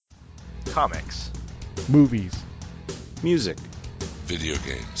Comics. Movies. Music. Video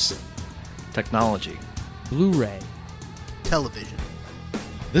games. Technology. Blu-ray. Television.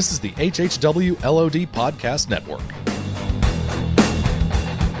 This is the HHW LOD Podcast Network.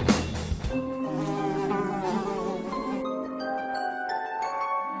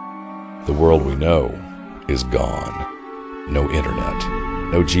 The world we know is gone. No internet,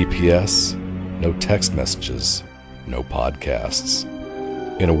 no GPS, no text messages, no podcasts.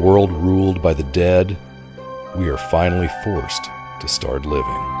 In a world ruled by the dead, we are finally forced to start living.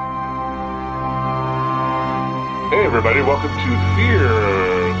 Hey everybody, welcome to Fear,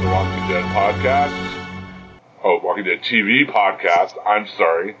 the Walking Dead podcast. Oh, Walking Dead TV podcast, I'm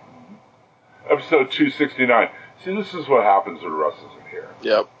sorry. Episode 269. See, this is what happens when Russ isn't here.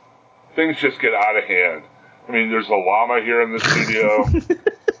 Yep. Things just get out of hand. I mean, there's a llama here in the studio.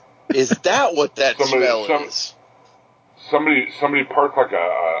 Is that what that smell is? Somebody parked like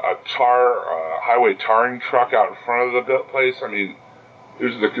a highway tarring truck out in front of the place. I mean,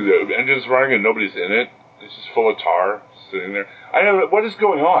 there's the engine's running and nobody's in it. It's just full of tar sitting there. I know, what is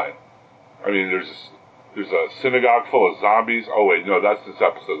going on? I mean, there's a synagogue full of zombies. Oh wait, no, that's this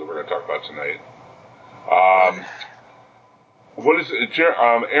episode that we're going to talk about tonight. What is it,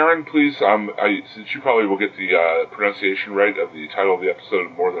 Aaron? Please, since you probably will get the pronunciation right of the title of the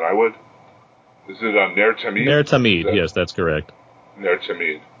episode more than I would. Is it Ner Tamid? Ner Tamid, yes, that's correct. Ner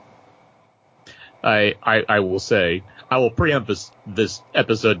Tamid. I will say, I will preempt this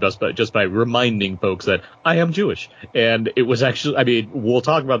episode just by reminding folks that I am Jewish. And it was actually, I mean, we'll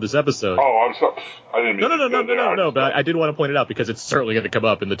talk about this episode. Oh, I'm sorry. I didn't mean No, but I did want to point it out because it's certainly going to come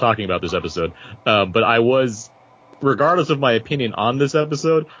up in the talking about this episode. But I was, regardless of my opinion on this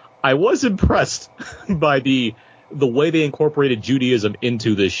episode, I was impressed by the way they incorporated Judaism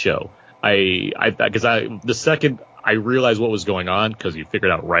into this show. Because the second I realized what was going on, because you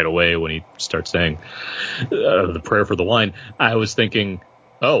figured out right away when he starts saying the prayer for the wine, I was thinking,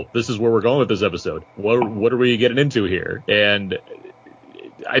 oh, this is where we're going with this episode. What are we getting into here? And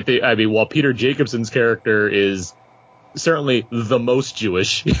I mean, while Peter Jacobson's character is certainly the most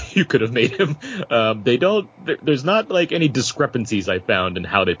Jewish you could have made him, there's not like any discrepancies I found in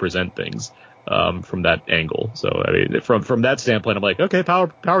how they present things. From that angle. So, I mean, from that standpoint, I'm like, okay,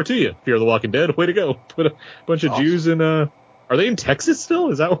 power to you. Fear the Walking Dead, way to go. Put a bunch of Jews in, are they in Texas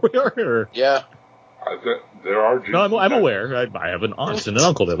still? Is that where we are? Or? Yeah. There are Jews. No, I'm aware. I have an aunt and an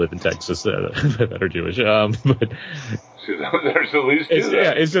uncle that live in Texas that are Jewish. But there's at least two.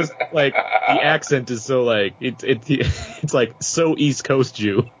 It's just like the accent is so like, it's like so East Coast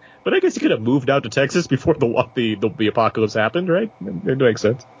Jew. But I guess you could have moved out to Texas before the apocalypse happened, right? It makes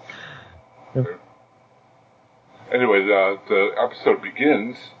sense. Yeah. Anyway, the episode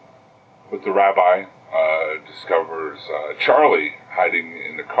begins with the rabbi discovers Charlie hiding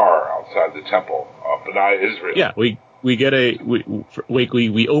in the car outside the temple of B'nai Israel. Yeah, we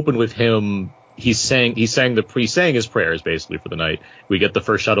open with him. He sang his prayers basically for the night. We get the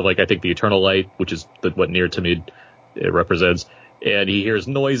first shot of, like, I think the eternal light, which is what Ner Tamid represents, and he hears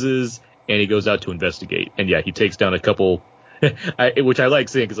noises and he goes out to investigate. And yeah, he takes down a couple. Which I like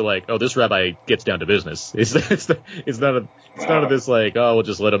seeing, because I'm like, oh, this rabbi gets down to business. It's none of this like, oh, we'll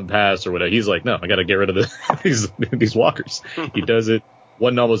just let him pass or whatever. He's like, no, I got to get rid of these walkers. He does it.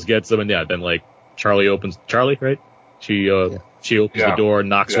 One almost gets him, and yeah, then like Charlie, right? She opens the door,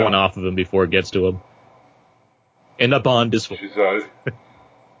 knocks one off of him before it gets to him, and a bond is formed.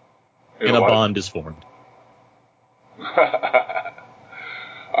 Bond is formed.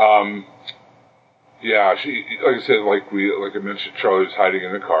 Yeah, like I said, like I mentioned, Charlie was hiding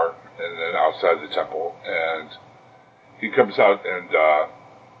in the car and then outside the temple, and he comes out and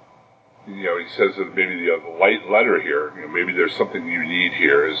he says that maybe the light letter here, maybe there's something you need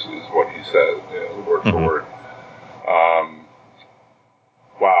here, is what he said, word for word.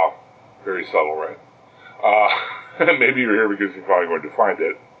 Wow, very subtle, right? Maybe you're here because you're probably going to find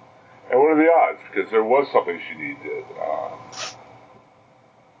it. And what are the odds? Because there was something she needed.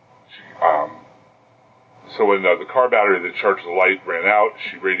 So when the car battery that charged the light ran out,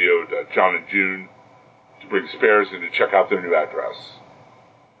 she radioed John and June to bring spares and to check out their new address.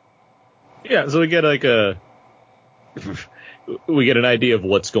 Yeah, so we get like we get an idea of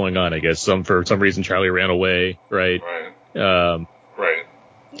what's going on, I guess. For some reason, Charlie ran away, right? Right. Right.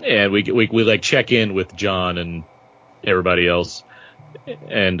 And we like check in with John and everybody else,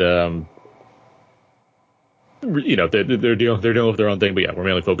 and they're dealing with their own thing. But yeah, we're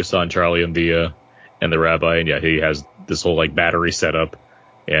mainly focused on Charlie and the rabbi, and yeah, he has this whole like battery set up,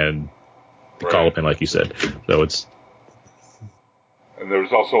 and the call pin, like you said. So it's. And there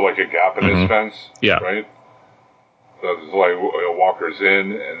was also like a gap in his fence. Yeah. Right. Walker's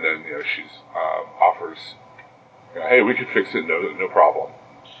in, and then she's offers, hey, we could fix it, no problem.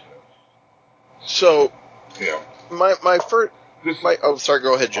 So, Yeah. my first, sorry,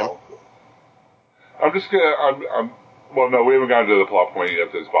 go ahead, Jim. I'm just gonna, well, no, we haven't gotten to the plot point yet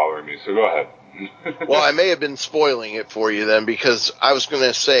that's bothering me, so go ahead. Well, I may have been spoiling it for you then, because I was going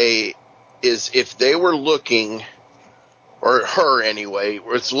to say is if they were looking, or her anyway,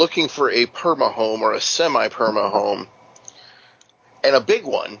 was looking for a perma home or a semi-perma home, and a big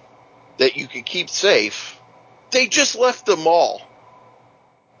one that you could keep safe, they just left the mall.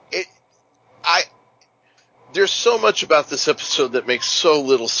 There's so much about this episode that makes so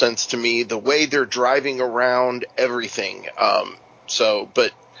little sense to me. The way they're driving around, everything.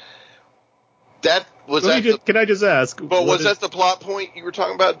 But that was can I just ask? But was that the plot point you were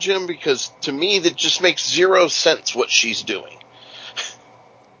talking about, Jim? Because to me, that just makes zero sense what she's doing.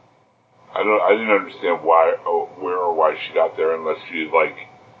 I didn't understand where or why she got there unless she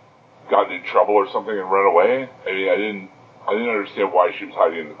gotten in trouble or something and run away. I mean, I didn't understand why she was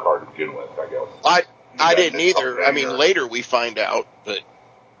hiding in the car to begin with, I guess. I didn't either. I mean, later we find out, but...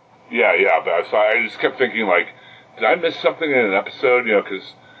 Yeah, but so I just kept thinking, did I miss something in an episode?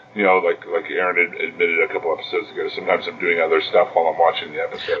 Because, like Aaron admitted a couple episodes ago, sometimes I'm doing other stuff while I'm watching the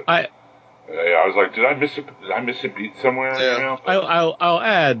episode. I was like, did I miss a beat somewhere? Yeah. I'll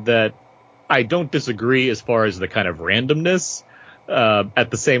add that I don't disagree as far as the kind of randomness.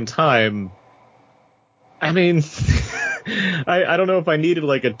 At the same time, I mean... I don't know if I needed a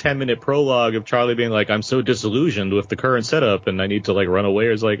 10-minute prologue of Charlie being like, I'm so disillusioned with the current setup and I need to run away.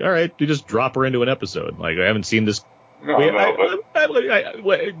 It's all right, you just drop her into an episode. I haven't seen this. We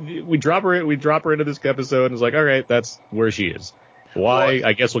drop her into this episode and it's all right, that's where she is. Why? Well,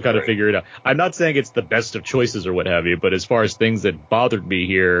 I guess we'll kind of figure it out. I'm not saying it's the best of choices or what have you, but as far as things that bothered me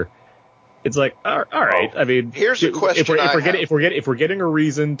here, it's all right. I mean, here's a question. If we're getting a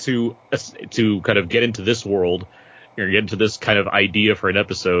reason to kind of get into this world, get into this kind of idea for an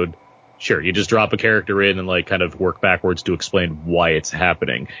episode, sure, you just drop a character in and kind of work backwards to explain why it's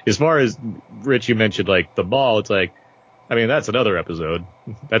happening. As far as Rich, you mentioned the mall, it's I mean, that's another episode.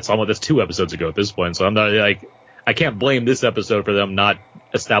 That's 2 episodes ago at this point. So I'm not I can't blame this episode for them not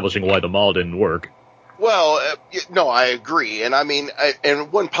establishing why the mall didn't work. Well, no, I agree. And I mean,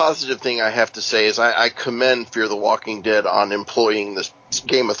 and one positive thing I have to say is I commend Fear the Walking Dead on employing the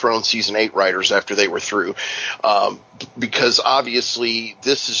Game of Thrones Season 8 writers after they were through. Because obviously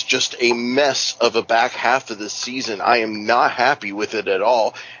this is just a mess of a back half of this season. I am not happy with it at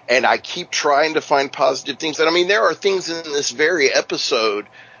all. And I keep trying to find positive things. And I mean, there are things in this very episode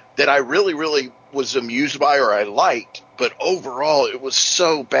that I really, really was amused by or I liked. But overall, it was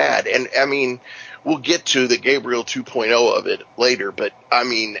so bad. And I mean... We'll get to the Gabriel 2.0 of it later, but I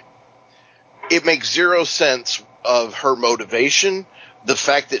mean, it makes zero sense of her motivation, the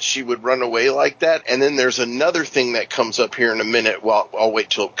fact that she would run away like that, and then there's another thing that comes up here in a minute. Well, I'll wait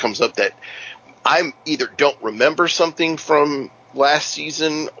till it comes up that I either don't remember something from last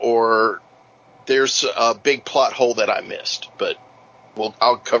season or there's a big plot hole that I missed, but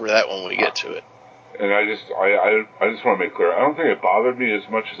I'll cover that when we get to it. And I just want to make clear, I don't think it bothered me as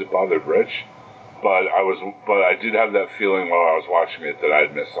much as it bothered Rich. But I did have that feeling while I was watching it that I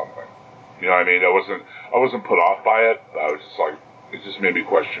had missed something. You know what I mean? I wasn't put off by it. I was just it just made me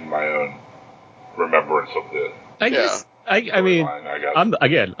question my own remembrance of the. I guess. I mean, I'm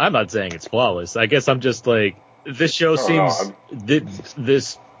not saying it's flawless. I guess I'm just this show seems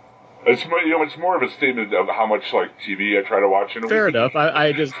this. It's more of a statement of how much TV I try to watch in a week. Fair enough.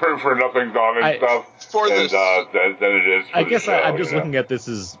 I just for Nothing's On and stuff. Than it is. I guess I'm just looking at this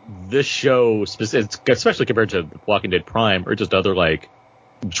as this show, especially compared to Walking Dead Prime or just other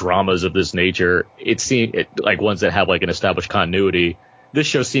dramas of this nature. It seems ones that have an established continuity. This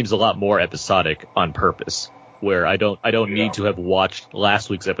show seems a lot more episodic on purpose, where I don't need to have watched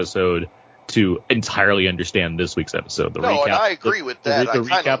last week's episode to entirely understand this week's episode. And I agree with that. I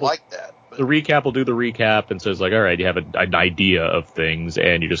kind of like that. But... The recap will do the recap, and so it's all right, you have an idea of things,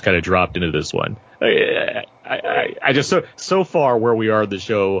 and you just kind of dropped into this one. I just, so far where we are in the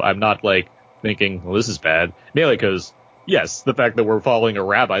show, I'm not thinking, well, this is bad. Mainly because, yes, the fact that we're following a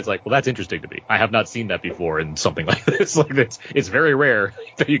rabbi is well, that's interesting to me. I have not seen that before in something like this. It's very rare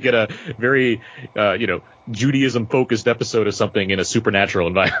that you get a very, Judaism-focused episode of something in a supernatural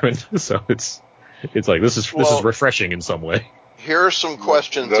environment. So this is refreshing in some way. Here are some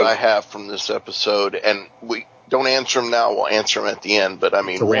questions I have from this episode, and we don't answer them now. We'll answer them at the end. But I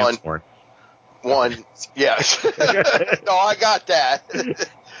mean, one, yes. No, I got that.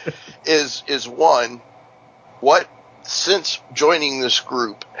 is one, what since joining this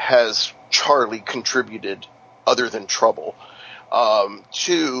group has Charlie contributed other than trouble.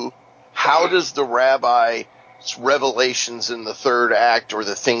 2, how does the rabbi's revelations in the third act, or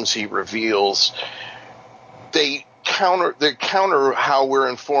the things he reveals, they counter how we're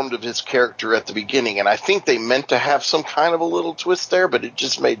informed of his character at the beginning, and I think they meant to have some kind of a little twist there, but it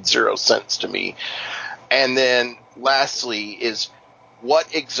just made zero sense to me. And then lastly is,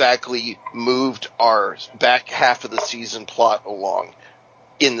 what exactly moved our back half of the season plot along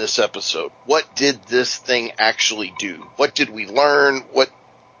in this episode? What did this thing actually do? What did we learn? What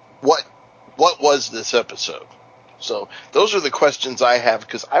was this episode? So those are the questions I have,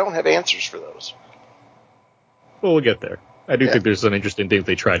 because I don't have answers for those. Well, we'll get there. I do think there's some interesting things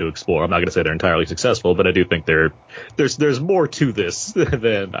they try to explore. I'm not going to say they're entirely successful, but I do think there's more to this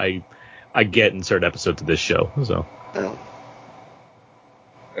than I get in certain episodes of this show. So. Yeah.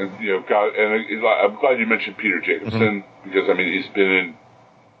 And I'm glad you mentioned Peter Jacobson, because I mean he's been in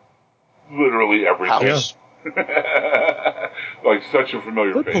literally everything. House. Like such a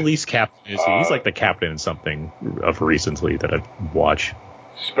familiar What face. police captain is he? He's like the captain in something of recently that I watch.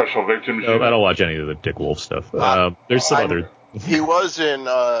 Special Victims. No, I don't watch any of the Dick Wolf stuff. There's some other. He was in.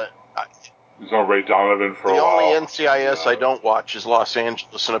 He's on Ray Donovan for a The while. only NCIS I don't watch is Los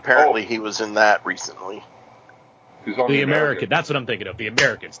Angeles, and apparently he was in that recently. He's on The American. That's what I'm thinking of. The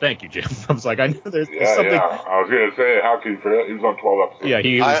Americans. Thank you, Jim. I was like, I knew there's Yeah, something. yeah. I was gonna say, how can you forget? He was on 12 episodes. Yeah,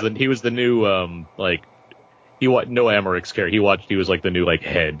 he was the new Noah Emmerich's character. He was like the new like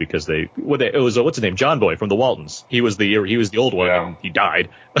head, because it was what's his name, John Boy from The Waltons. He was the old one, Yeah. and he died.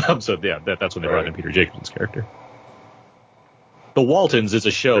 So yeah, that's when they brought in Peter Jacobson's character. The Waltons is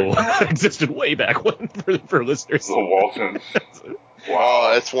a show that existed way back when for listeners. The Waltons.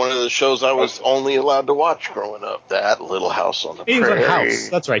 Wow, that's one of the shows I was only allowed to watch growing up. That Little House on the He was on Prairie. House.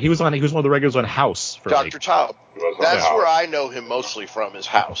 That's right. He was one of the regulars on House for Dr. Taub. He was on That's House. where I know him mostly from, is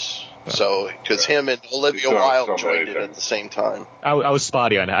House. So, because him and Olivia He's done Wilde so joined many it at things. the same time. I was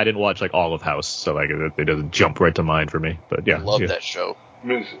spotty on it. I didn't watch like all of House, so like it doesn't jump right to mind for me. But yeah, I love yeah. that show. I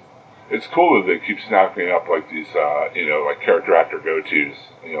mean, it's cool that they keep snapping up like these, like character actor go-tos,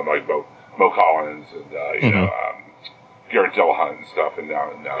 like Mo Collins and, Garrett Dillahunt and stuff, and now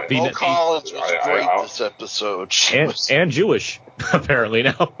The- Mo Collins was great I- this episode. She And, was, and Jewish, apparently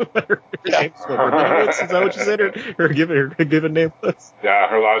now. Her Yeah. name's Rabinowitz, is that what you said? Her given name was? Yeah,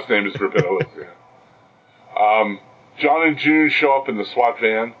 her last name is Rabinowitz, yeah. John and June show up in the SWAT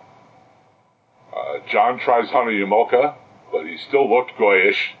van. John tries on a yarmulke, but he still looked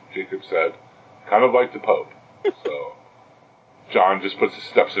goyish, Jacob said. Kind of like the Pope. So John just puts his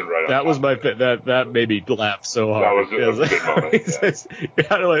steps in right on That top was of my it. that made me laugh so hard. That was a good moment, He yeah. says,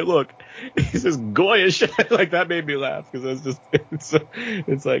 look, he says goyish, like that made me laugh, because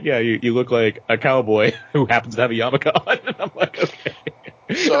it's like, yeah, you look like a cowboy who happens to have a yarmulke on, and I'm like, okay.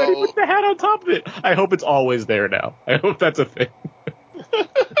 So- And he put the hat on top of it. I hope it's always there now. I hope that's a thing.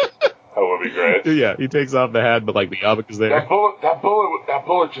 That would be great. Yeah, he takes off the hat, but like the yarmulke's there. That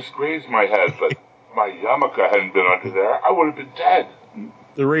bullet just grazed my head, but my yarmulke hadn't been under there, I would have been dead.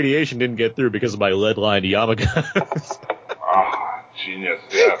 The radiation didn't get through because of my lead-lined yarmulke. Ah, genius.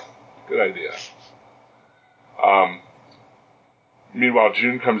 Yes. Good idea. Meanwhile,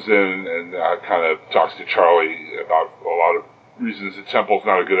 June comes in and kind of talks to Charlie about a lot of reasons the temple's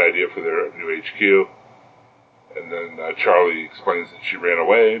not a good idea for their new HQ. And then Charlie explains that she ran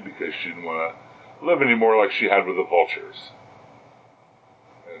away because she didn't want to live anymore like she had with the vultures.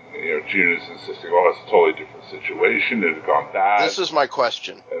 And, June is insisting, well, that's a totally different situation. It had gone bad. this is my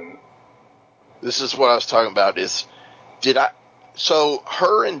question. And This is what I was talking about, so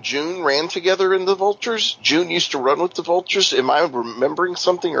her and June ran together in the Vultures? June used to run with the Vultures? Am I remembering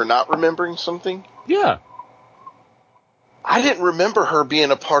something or not remembering something? Yeah. I didn't remember her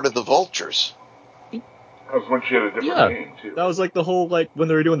being a part of the Vultures. that was when she had a different Yeah, name, too. that was like the whole, like, when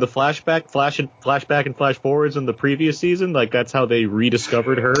they were doing the flashback and flash forwards in the previous season, like, that's how they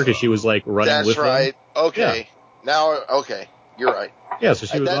rediscovered her, because she was, like, running That's with right. them. Okay. Okay. You're right. Yeah, so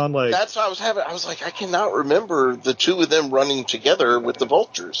she was on, like... That's what I was like, I cannot remember the two of them running together with the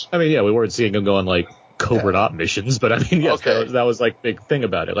Vultures. I mean, yeah, we weren't seeing them go on, like, covert op missions, but I mean, yes, Okay. that was, like, big thing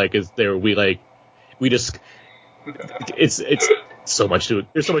about it. Like, it's so much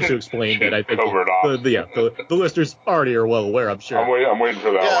there's so much to explain that I think Covert ops. the listeners already are well aware, I'm sure. I'm waiting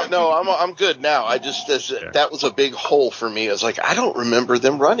for that Yeah, one. no, I'm good now. That was a big hole for me. I was like, I don't remember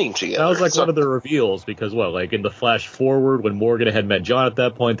them running together. That was like So- one of the reveals, because like in the flash forward, when Morgan had met John at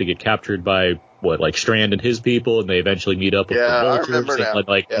that point, they get captured by Strand and his people, and they eventually meet up with Yeah, I the Vultures. remember And now.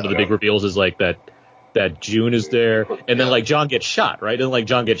 one of the big reveals is like that that June is there, and then like John gets shot, right? And like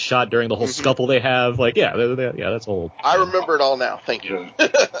John gets shot during the whole scuffle they have. Like, yeah, that's whole. I remember it all now. Thank you. Then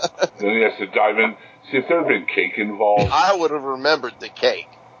he has to dive in. See, if there had been cake involved, I would have remembered the cake.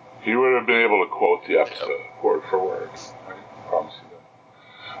 he would have been able to quote the episode word for word. I promise you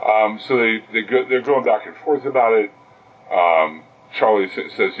that. So they're going back and forth about it. Charlie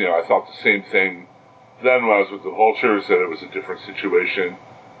says, I thought the same thing then when I was with the Vultures, that it was a different situation.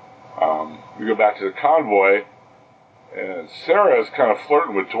 We go back to the convoy, and Sarah is kind of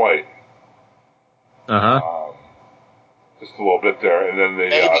flirting with Dwight. Just a little bit there, and then they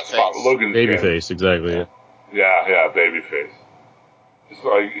spot Logan's Babyface, exactly. Yeah, babyface. Just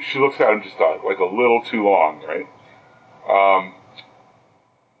like, she looks at him just like a little too long, right?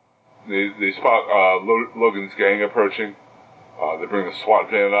 They spot Logan's gang approaching. They bring the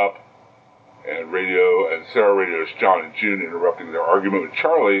SWAT van up, and Sarah radios John and June, interrupting their argument with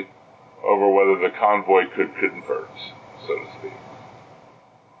Charlie over whether the convoy could convert, so to speak.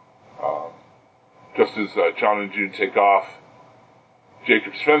 Just as John and June take off,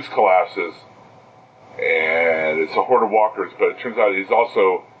 Jacob's fence collapses, and it's a horde of walkers, but it turns out he's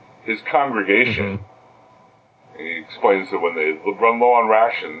also his congregation. And he explains that when they run low on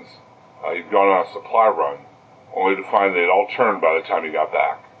rations, he'd gone on a supply run, only to find they'd all turned by the time he got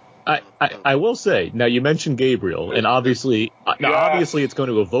back. I will say, now you mentioned Gabriel, and obviously it's going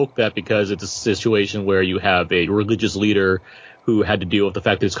to evoke that because it's a situation where you have a religious leader who had to deal with the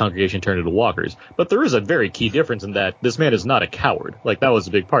fact that his congregation turned into walkers. But there is a very key difference in that this man is not a coward. Like, that was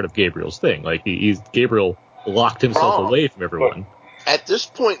a big part of Gabriel's thing. Like, Gabriel locked himself away from everyone. At this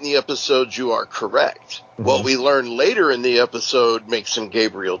point in the episode, you are correct. What we learn later in the episode makes him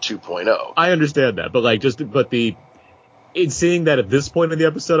Gabriel 2.0. I understand that, but in seeing that at this point in the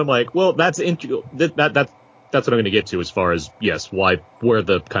episode, I'm like, well, that's what I'm going to get to as far as, yes, where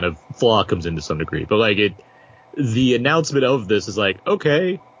the kind of flaw comes in to some degree. But like the announcement of this is like,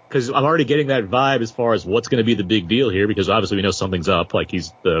 okay, because I'm already getting that vibe as far as what's going to be the big deal here, because obviously we know something's up. Like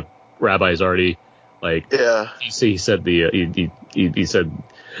the rabbi's already like, he said he said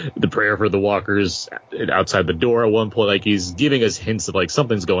the prayer for the walkers outside the door at one point. Like, he's giving us hints of like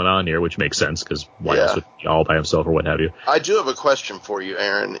something's going on here, which makes sense because why else would he be all by himself or what have you? I do have a question for you,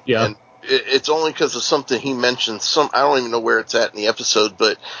 Aaron. Yeah. And it's only because of something he mentioned. I don't even know where it's at in the episode,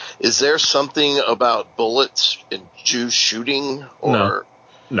 but is there something about bullets and Jews shooting? Or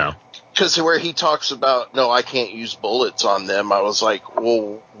No. Because where he talks about, no, I can't use bullets on them, I was like,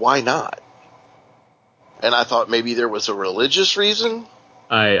 well, why not? And I thought maybe there was a religious reason.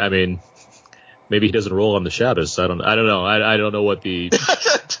 I mean, maybe he doesn't roll on the Shabbos. I don't know. I don't know what the.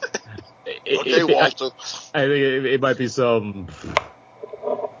 Okay, Walter. I think it might be some.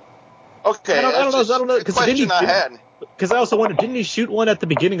 Okay, I don't know. Because I also wondered, didn't he shoot one at the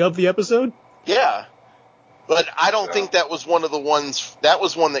beginning of the episode? Yeah. But I don't think that was one of the ones. That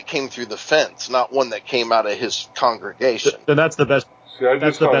was one that came through the fence, not one that came out of his congregation. Then that's the best.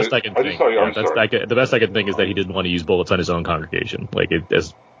 That's the best I can think. The best I can think is that he didn't want to use bullets on his own congregation.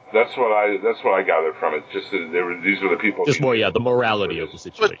 That's what I gathered from it. Just that these were the people. Just more, the morality of the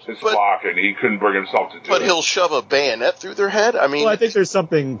situation. His flock, and he couldn't bring himself to do it. But he'll shove a bayonet through their head. I mean, I think there's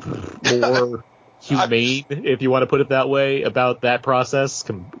something more humane, if you want to put it that way, about that process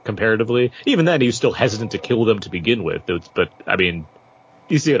comparatively. Even then, he was still hesitant to kill them to begin with. But I mean,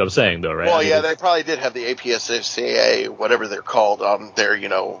 you see what I'm saying, though, right? Well, yeah, they probably did have the APSCA, whatever they're called, on there,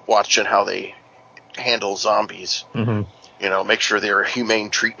 watching how they handle zombies. Mm-hmm. Make sure they're a humane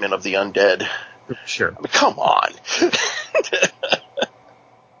treatment of the undead. Sure. I mean, come on.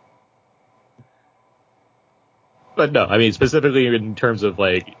 But no, I mean, specifically in terms of,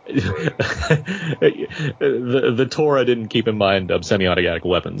 like, the Torah didn't keep in mind semi-automatic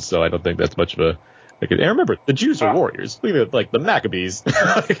weapons, so I don't think that's much of a... And remember, the Jews are warriors. Look at like the Maccabees.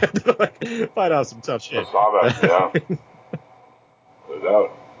 Fight out some tough shit. I saw that, yeah. No doubt.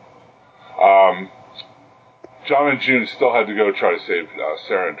 John and June still had to go try to save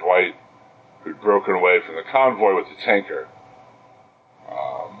Sarah and Dwight, who'd broken away from the convoy with the tanker.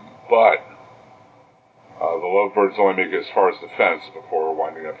 But the Lovebirds only make it as far as the fence before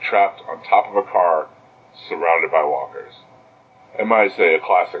winding up trapped on top of a car surrounded by walkers. And might I say, a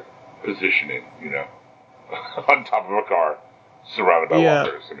classic positioning, on top of a car surrounded by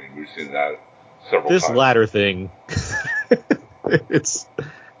walkers. I mean, we've seen that several times. This latter thing,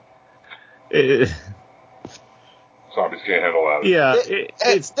 zombies can't handle that. Yeah,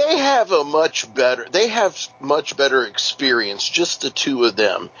 they have much better experience, just the two of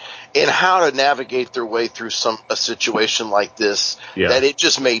them, in how to navigate their way through a situation like this. Yeah. That it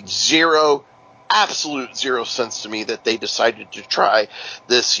just made zero absolute zero sense to me that they decided to try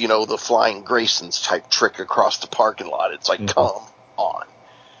this, the Flying Graysons type trick across the parking lot. It's like, come on.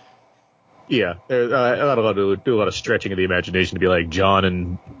 Yeah, not allowed to do a lot of stretching of the imagination to be like John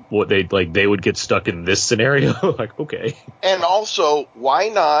and what they would get stuck in this scenario. Like, okay. And also, why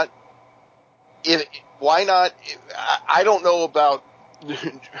not? I don't know about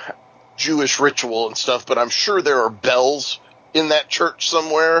Jewish ritual and stuff, but I'm sure there are bells in that church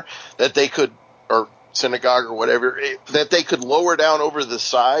somewhere that they could, or synagogue or whatever, that they could lower down over the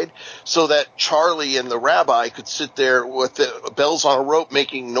side so that Charlie and the rabbi could sit there with the bells on a rope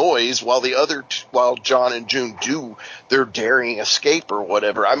making noise while while John and June do their daring escape or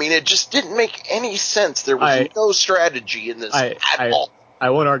whatever. I mean, it just didn't make any sense. There was no strategy in this at all. I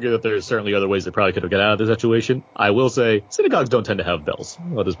won't argue that there's certainly other ways they probably could have got out of this situation. I will say synagogues don't tend to have bells.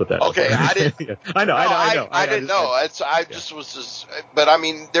 I'll just put that. Okay, I didn't. Yeah. I know. I didn't know. But I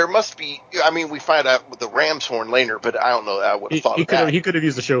mean, there must be. I mean, we find out with the ram's horn later, but I don't know. I would have thought of that. He could have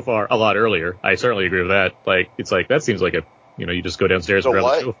used the shofar a lot earlier. I certainly agree with that. Like, it's like that seems like you just go downstairs and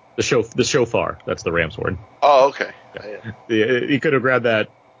grab the shofar. That's the ram's horn. Oh, okay. Yeah. He could have grabbed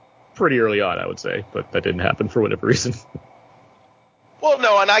that pretty early on, I would say, but that didn't happen for whatever reason. Well,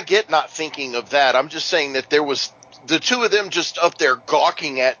 no, and I get not thinking of that. I'm just saying that there was the two of them just up there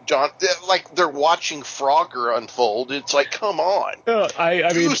gawking at John, like they're watching Frogger unfold. It's like, come on,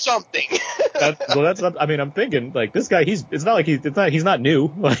 do something. I'm thinking like this guy. He's not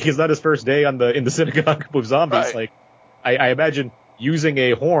new. Like, it's not his first day in the synagogue with zombies. Right. Like, I imagine using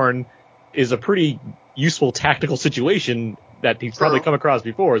a horn is a pretty useful tactical situation that he's probably come across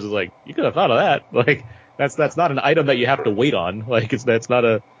before. Is like, you could have thought of that. Like, that's not an item that you have to wait on. Like, that's not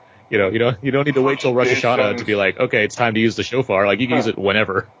a, you don't need to wait till Rosh Hashanah to be like, okay, it's time to use the shofar. Like, you can use it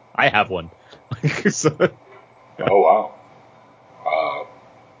whenever. I have one. Oh, wow.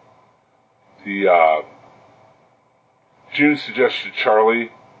 June suggested Charlie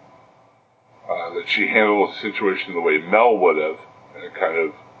that she handle the situation the way Mel would have, and it kind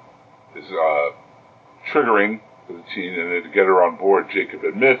of is triggering for the teen, and then to get her on board, Jacob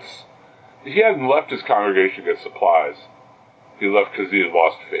admits he hadn't left his congregation to get supplies. He left because he had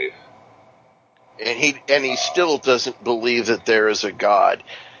lost faith. And he still doesn't believe that there is a God.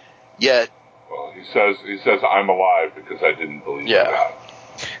 Yet, well, he says I'm alive because I didn't believe in God.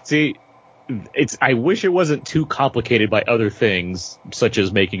 See, I wish it wasn't too complicated by other things, such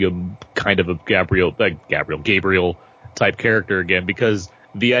as making him kind of a Gabriel type character again, because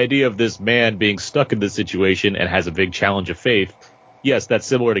the idea of this man being stuck in this situation and has a big challenge of faith, yes, that's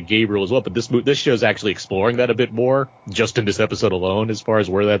similar to Gabriel as well, but this show's actually exploring that a bit more, just in this episode alone, as far as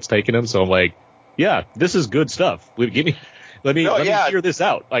where that's taken him. So I'm like, yeah, this is good stuff. Let me hear this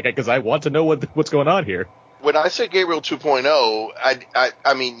out, like, because I want to know what's going on here. When I say Gabriel 2.0,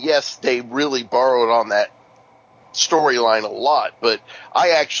 I mean, yes, they really borrowed on that storyline a lot, but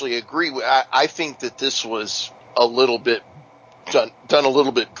I actually agree. I think that this was a little bit done a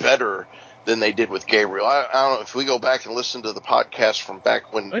little bit better than they did with Gabriel. I don't know if we go back and listen to the podcast from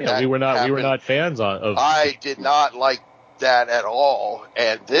back when we were not fans of. I did not like that at all,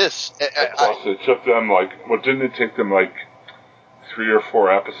 and this. Plus, it took them didn't it take them 3 or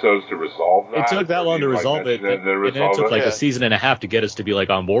 4 episodes to resolve that? It took that long to resolve it, and it took a season and a half to get us to be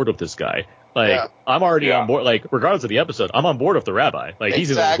on board with this guy. I'm already on board. Regardless of the episode, I'm on board with the rabbi.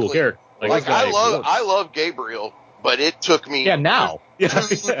 He's a cool character. I love Gabriel, but it took me 2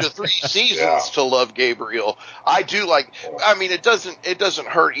 to 3 seasons to love Gabriel. I do I mean, it doesn't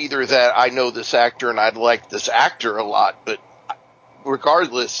hurt either that I know this actor and I'd like this actor a lot, but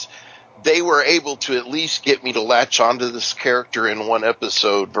regardless, they were able to at least get me to latch onto this character in 1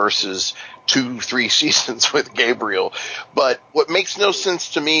 episode versus 2-3 seasons with Gabriel. But what makes no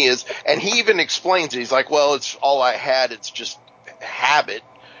sense to me is, and he even explains it, he's like, well, it's all I had, it's just habit,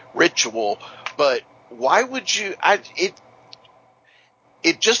 ritual, but why would you,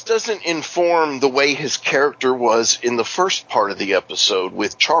 it just doesn't inform the way his character was in the first part of the episode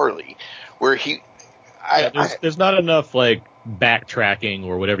with Charlie, where there's not enough backtracking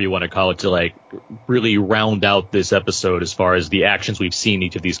or whatever you want to call it to really round out this episode as far as the actions we've seen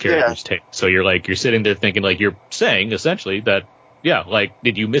each of these characters take. So you're sitting there thinking you're saying essentially that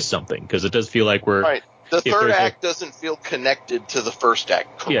did you miss something? Because it does feel like we're right. The third act doesn't feel connected to the first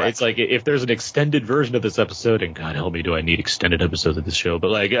act. Correct. Yeah, it's if there's an extended version of this episode, and God help me, do I need extended episodes of this show?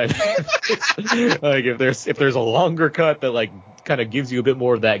 But if there's a longer cut that kind of gives you a bit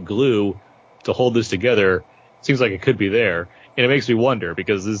more of that glue to hold this together, it seems like it could be there, and it makes me wonder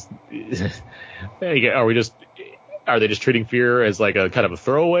because this are they just treating fear as a kind of a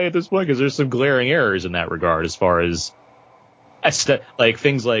throwaway at this point? Because there's some glaring errors in that regard as far as like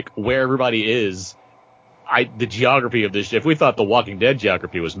things like where everybody is. The geography of this. If we thought the Walking Dead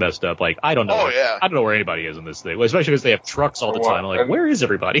geography was messed up, like I don't know. I don't know where anybody is in this thing, especially because they have trucks all the time. I'm like, where is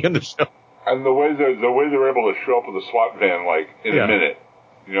everybody in the show? And the way they're able to show up with a SWAT van like in a minute.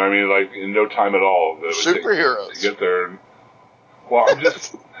 You know what I mean? Like in no time at all. Superheroes. To get there. Well, I'm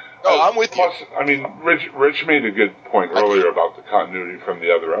just. I'm with you. I mean, Rich made a good point earlier about the continuity from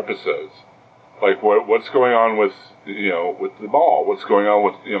the other episodes. Like what's going on with with the ball? What's going on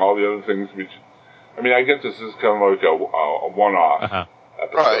with all the other things? I mean, I get this is kind of like a one-off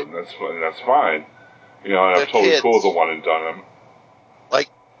episode, right. and that's fine. And I'm totally cool with the one and done.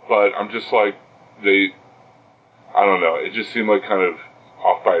 But I'm just like I don't know. It just seemed like kind of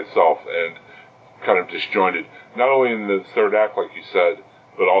off by itself and kind of disjointed. Not only in the third act, like you said,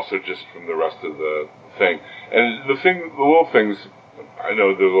 but also just from the rest of the thing. And the little things, I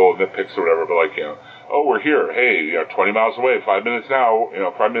know the little nitpicks or whatever, but like, oh, we're here. Hey, 20 miles away, 5 minutes now,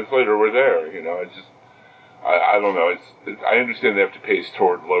 5 minutes later, we're there. It's just, I don't know. I understand they have to pace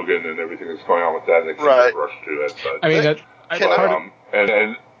toward Logan and everything that's going on with that, and they can't rush through it. But,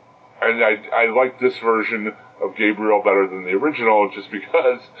 I like this version of Gabriel better than the original, just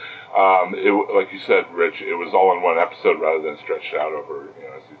because, like you said, Rich, it was all in one episode rather than stretched out over a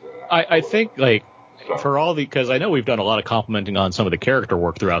season and a half. I think because I know we've done a lot of complimenting on some of the character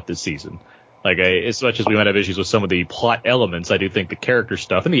work throughout this season. Like, as much as we might have issues with some of the plot elements, I do think the character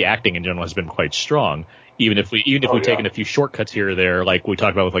stuff and the acting in general has been quite strong. Even if we've taken a few shortcuts here or there, like we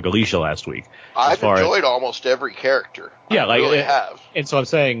talked about with like Alicia last week. I've enjoyed almost every character. Yeah, I really have. And so I'm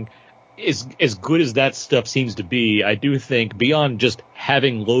saying, as good as that stuff seems to be, I do think beyond just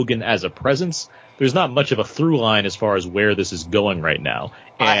having Logan as a presence, there's not much of a through line as far as where this is going right now.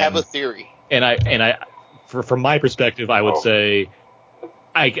 And I have a theory. From my perspective, I would say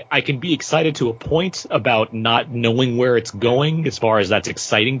I can be excited to a point about not knowing where it's going, as far as that's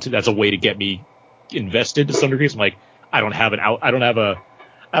exciting. That's a way to get me invested to some degree. So I'm like, I don't have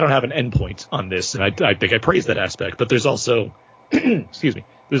an end point on this, and I think I praise that aspect. But there's also, excuse me,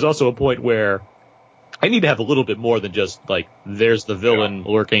 there's also a point where I need to have a little bit more than just like there's the villain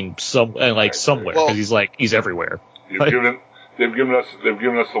lurking somewhere, because he's everywhere. They've given us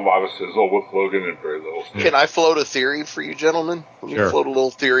a lot of sizzle with Logan and very little stuff. Can I float a theory for you, gentlemen? Let me float a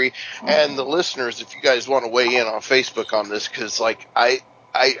little theory. And the listeners, if you guys want to weigh in on Facebook on this, because like I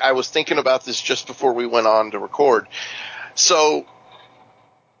was thinking about this just before we went on to record. So,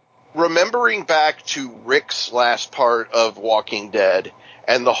 remembering back to Rick's last part of Walking Dead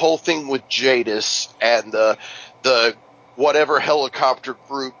and the whole thing with Jadis and the whatever helicopter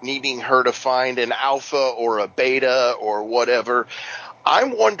group needing her to find an alpha or a beta or whatever,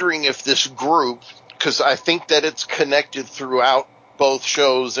 I'm wondering if this group, because I think that it's connected throughout both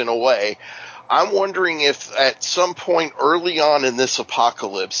shows in a way, I'm wondering if at some point early on in this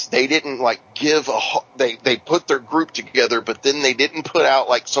apocalypse, they didn't they put their group together, but then they didn't put out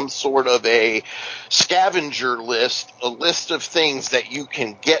like some sort of a scavenger list, a list of things that you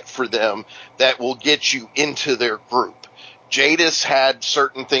can get for them that will get you into their group. Jadis had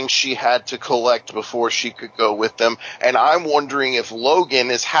certain things she had to collect before she could go with them, and I'm wondering if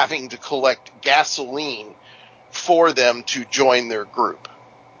Logan is having to collect gasoline for them to join their group.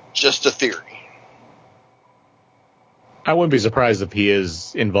 Just a theory. I wouldn't be surprised if he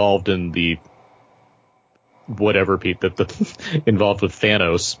is involved in the whatever involved with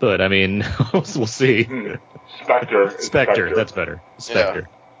Thanos, but I mean, we'll see. Spectre, that's better. Spectre.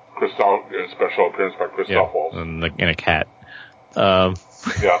 Yeah. Special appearance by Christoph Waltz. And a cat. Yeah.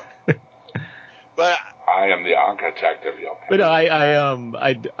 But I am the architect of your. But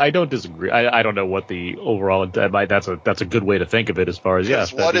I don't disagree. I don't know what the overall. That's a good way to think of it as far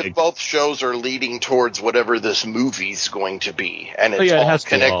as what if both shows are leading towards whatever this movie's going to be, and it's all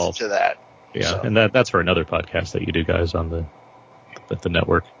connected to that. Yeah, so. And that's for another podcast that you do guys on the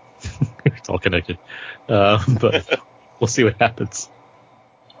network. It's all connected, but we'll see what happens.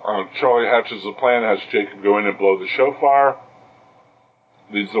 Charlie hatches a plan, has Jacob go in and blow the shofar,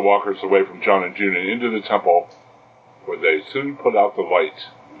 leads the walkers away from John and June and into the temple, where they soon put out the light.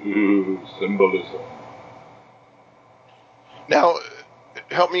 Ooh, symbolism. Now,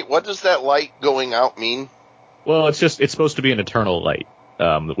 help me, what does that light going out mean? Well, it's supposed to be an eternal light,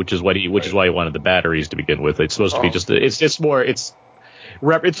 which is why he wanted the batteries to begin with. It's supposed to be it's just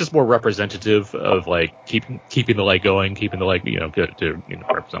more representative of like keeping the light going, keeping the light, good to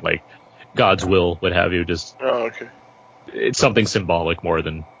represent like God's will, what have you. Just okay. It's something symbolic more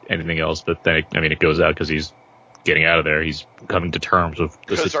than anything else. But then, it goes out because he's getting out of there. He's coming to terms with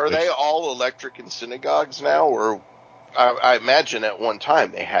the situation. Because are they all electric in synagogues now, or I imagine at one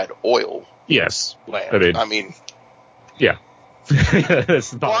time they had oil. Yes, lamps. yeah.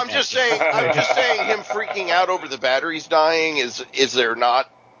 Well, I'm just saying him freaking out over the batteries dying, is there not,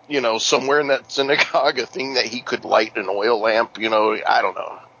 somewhere in that synagogue a thing that he could light an oil lamp? I don't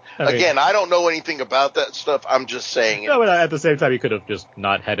know. Again, I don't know anything about that stuff. I'm just saying. No, but at the same time, he could have just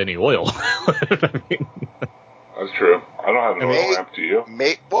not had any oil. That's true. I don't have an oil lamp, do you?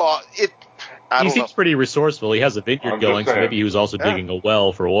 He seems pretty resourceful. He has a vineyard going, so maybe he was also digging a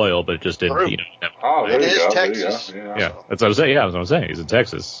well for oil, but it just didn't. There it you is go. Texas. There you go. Yeah, that's what I'm saying. Yeah, that's what I'm saying. He's in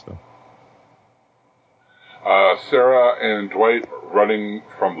Texas. So. Sarah and Dwight running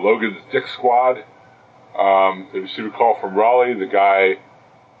from Logan's Dick Squad. They receive a call from Raleigh, the guy,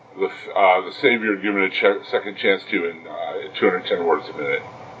 the savior, given a second chance to in 210 words a minute.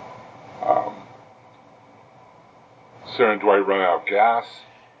 Sarah and Dwight run out of gas.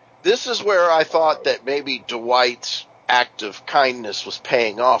 This is where I thought that maybe Dwight's act of kindness was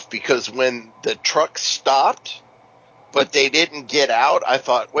paying off, because when the truck stopped, but they didn't get out, I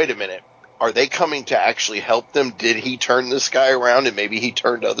thought, wait a minute, are they coming to actually help them? Did he turn this guy around, and maybe he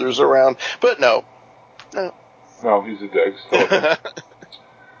turned others around? But no. No, he's a dick.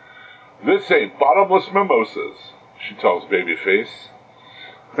 This ain't bottomless mimosas, she tells Babyface.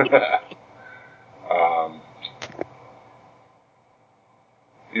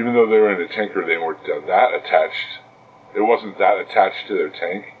 Even though they were in a tanker, they weren't that attached. It wasn't that attached to their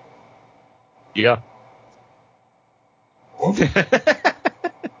tank. Yeah.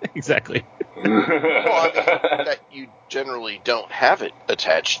 Exactly. Well, I mean, that you generally don't have it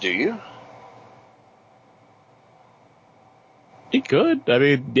attached, do you? You could. I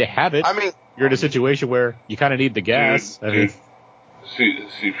mean, you have it. I mean, you're in a situation where you kind of need the gas. See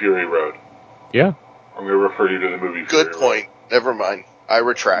Fury Road. Yeah. I'm going to refer you to the movie Fury Good point. Road. Never mind. I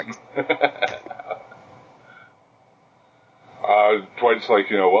retract. Dwight's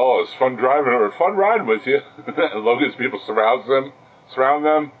like, well, it was fun driving or fun riding with you. And Logan's people surround them,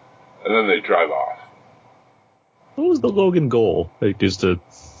 and then they drive off. What was the Logan goal? I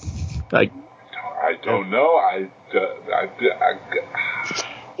don't know.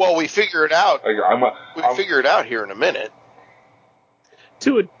 Well, we figure it out. We'll figure it out here in a minute.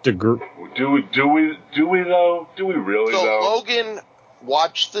 To a degree. Do we though? Do we really though? Logan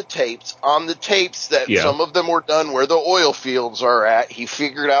watched the tapes. On the tapes that some of them were done where the oil fields are at. He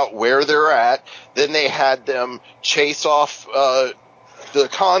figured out where they're at. Then they had them chase off the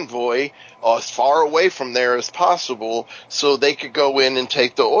convoy as far away from there as possible so they could go in and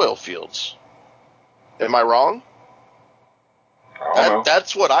take the oil fields. Am I wrong?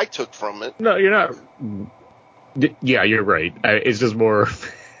 That's what I took from it. No, you're not. Yeah, you're right. It's just more.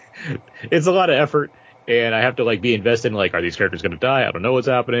 It's a lot of effort, and I have to be invested in are these characters going to die? I don't know what's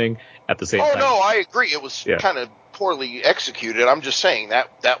happening. At the same time. Oh no, I agree. It was kind of poorly executed. I'm just saying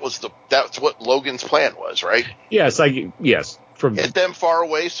that's what Logan's plan was, right? Yes, yes. From get them far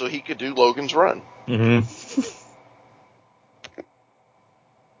away so he could do Logan's run. Mm-hmm.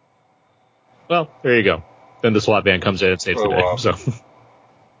 Well, there you go. Then the SWAT van comes in and saves the day. So.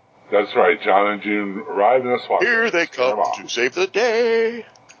 That's right. John and June arrive in the SWAT van. Here they come to save the day.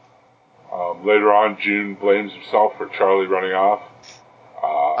 Later on, June blames himself for Charlie running off.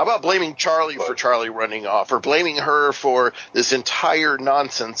 How about blaming Charlie for Charlie running off, or blaming her for this entire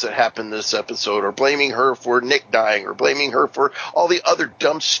nonsense that happened this episode, or blaming her for Nick dying, or blaming her for all the other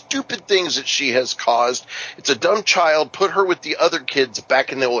dumb, stupid things that she has caused? It's a dumb child. Put her with the other kids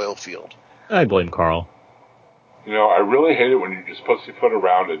back in the oil field. I blame Carl. I really hate it when you just pussyfoot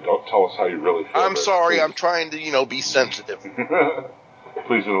around and don't tell us how you really feel. I'm sorry. Please. I'm trying to, be sensitive.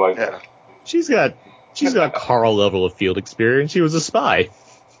 Please enlighten us. She's got Carl level of field experience. She was a spy.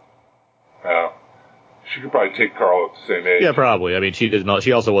 She could probably take Carl at the same age. Yeah, probably. I mean, she did not.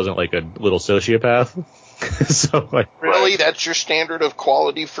 She also wasn't a little sociopath. So really, that's your standard of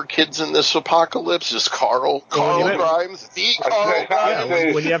quality for kids in this apocalypse? Is Carl Grimes? The Carl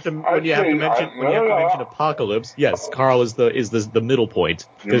Grimes? When you have to mention apocalypse, yes, Carl is the middle point.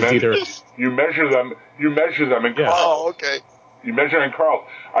 You measure them in Carl. Oh, okay. You measure in Carl.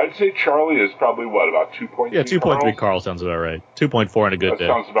 I'd say Charlie is probably about 2.3. Yeah, 2.3 Carl sounds about right. 2.4 on a good day.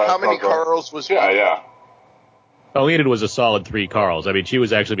 How many Carls was? Yeah. Enid was a solid 3 Carls. I mean, she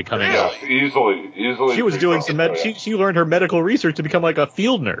was actually becoming easily. She was doing some she learned her medical research to become a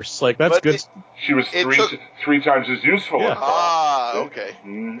field nurse. That's good. She was three times as useful. Yeah. Okay.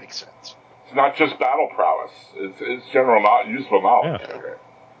 Makes sense. It's not just battle prowess. It's general useful knowledge. Yeah. Okay.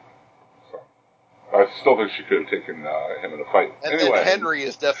 I still think she could have taken him in a fight. And anyway, then Henry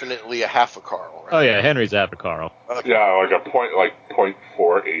is definitely a half a Carl, right? Oh yeah, Henry's half a Carl. Okay. Yeah, like a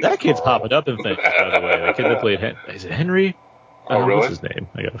 0.48. That kid's popping up in things, by the way. The kid that played is it Henry? really? What's his name?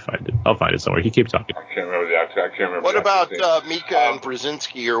 I gotta find it. I'll find it somewhere. He keeps talking. I can't remember the actor. I can't remember. What the about actor's name. Mika and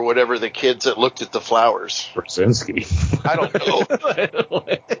Brzezinski or whatever, the kids that looked at the flowers? Brzezinski. I don't know.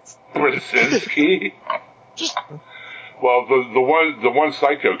 Brzezinski? Just Well, the one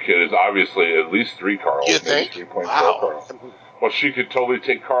psycho kid is obviously at least 3 Carls. you maybe think? 3.4 Wow. Carls. Well, she could totally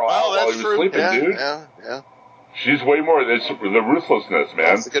take Carl out Well, while that's he was true. sleeping, Yeah, dude. yeah. She's way more. It's the ruthlessness,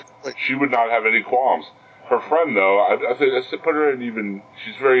 man. That's a good point. She would not have any qualms. Her friend, though, I think I put her in even.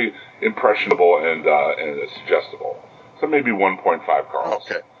 She's very impressionable and suggestible. So maybe 1.5 Carls.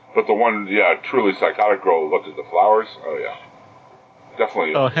 Okay. But the one, truly psychotic girl who looked at the flowers. Oh yeah,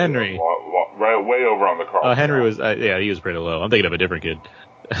 definitely. Oh, Henry. Right, way over on the Carl. Oh, Henry was, he was pretty low. I'm thinking of a different kid.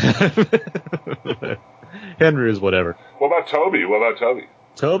 Henry is whatever. What about Toby?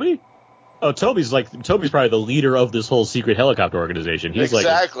 Toby? Oh, Toby's probably the leader of this whole secret helicopter organization. He's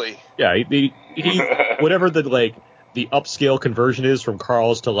Exactly. he whatever the upscale conversion is from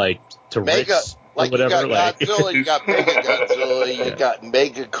Carl's to Mega, Rick's or like whatever. you got Godzilla, you got Mega Godzilla, you got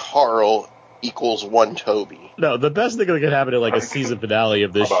Mega Carl equals 1 Toby. No, the best thing that could happen in a season finale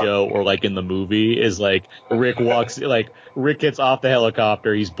of this show or in the movie is Rick gets off the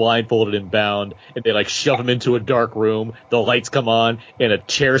helicopter, he's blindfolded and bound, and they shove him into a dark room, the lights come on, and a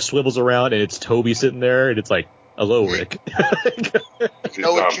chair swivels around, and it's Toby sitting there, and it's hello, Rick. You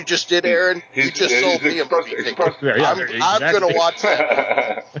know what you just did, Aaron? You just sold me a movie ticket. I'm going to watch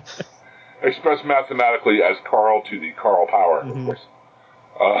that. Expressed mathematically as Carl to the Carl power, of course.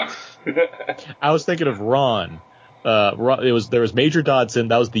 I was thinking of Ron. There was Major Dodson,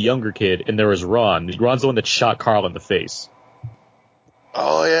 that was the younger kid, and there was Ron. Ron's the one that shot Carl in the face.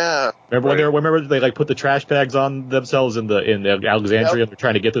 Oh yeah. Remember they put the trash bags on themselves in Alexandria. They're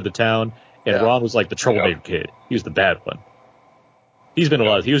trying to get through the town, and Ron was the troublemaker kid. He was the bad one. He's been a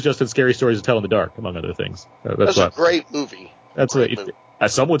lot. He was just in Scary Stories to Tell in the Dark, among other things. That's a great movie. That's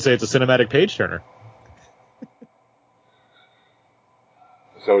some would say it's a cinematic page turner.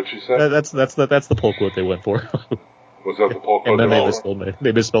 Is that what you said? That's the pull quote they went for. Was that the pull quote? And then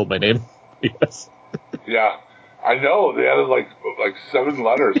they misspelled my name. Yes. Yeah, I know. They added like 7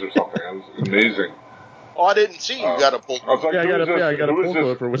 letters or something. It was amazing. Oh, I didn't see you got a pull quote. I was like, I got a pull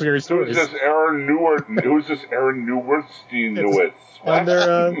quote for Scary Stories. Who's this Aaron Neuwirthstein-Newitz? On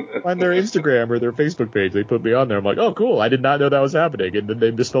their Instagram or their Facebook page, they put me on there. I'm like, oh, cool. I did not know that was happening. And then they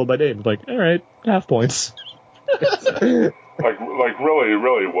misspelled my name. I'm like, all right, half points.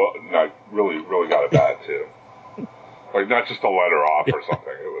 really got it bad too. Not just a letter off or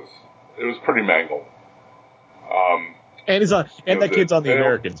something. It was pretty mangled. And he's on, and that kid's on the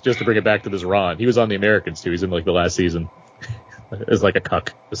Americans. Just to bring it back to this Ron, he was on the Americans too. He's in the last season as a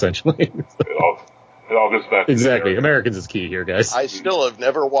cuck essentially. It all goes back. Exactly, Americans is key here, guys. I still have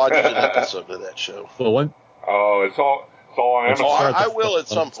never watched an episode of that show. Well, one. Oh, it's all on Amazon. I will at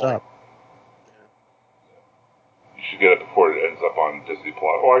some point. You should get it before it ends up on Disney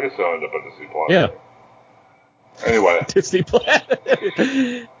Plus. Oh, I guess it'll end up on Disney Plus. Yeah. Anyway. Disney Plus.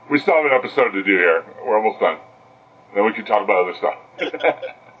 We still have an episode to do here. We're almost done. Then we can talk about other stuff.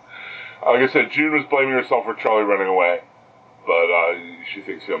 Like I said, June was blaming herself for Charlie running away. But she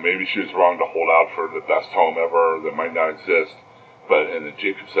thinks, maybe she was wrong to hold out for the best home ever that might not exist. And then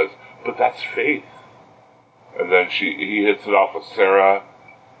Jacob says, but that's faith. And then he hits it off with Sarah.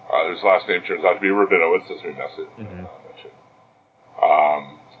 His last name turns out to be Rabinowitz, as we mentioned.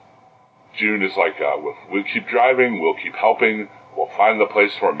 June is like, we'll keep driving, we'll keep helping, we'll find the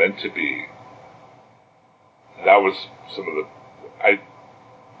place we're meant to be. That was some of the... I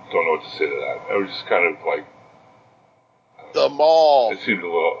don't know what to say to that. It was just kind of like... The mall. It seemed a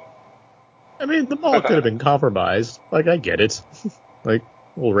little... I mean, the mall could have been compromised. I get it. A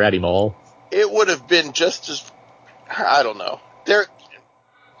little ratty mall. It would have been just as... I don't know.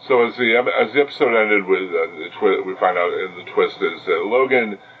 So as the episode ended with we find out the twist is that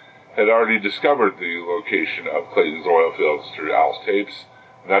Logan had already discovered the location of Clayton's oil fields through Al's tapes,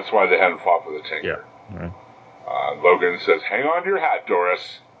 and that's why they hadn't fought for the tanker. Yeah. Right. Logan says, "Hang on to your hat,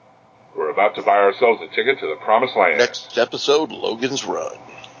 Doris. We're about to buy ourselves a ticket to the promised land." Next episode, Logan's Run.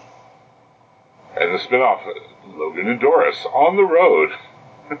 And the spinoff, Logan and Doris on the road.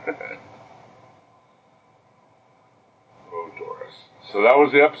 Oh, Doris. So that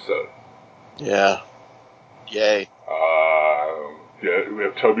was the episode. Yeah. Yay. Yeah, we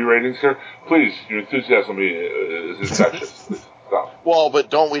have Toby ratings here. Please, your enthusiasm is infectious. Please, stop. Well,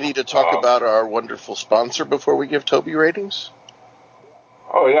 but don't we need to talk about our wonderful sponsor before we give Toby ratings?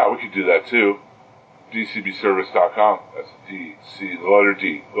 Oh, yeah, we could do that, too. DCBService.com. That's D-C, the letter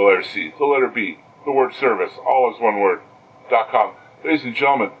D, the letter C, the letter B, the word service, all is one word, .com. Ladies and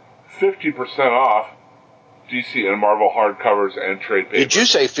gentlemen, 50% off DC and Marvel hardcovers and trade papers. Did you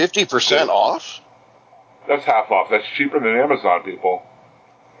say 50% off? That's half off. That's cheaper than Amazon, people.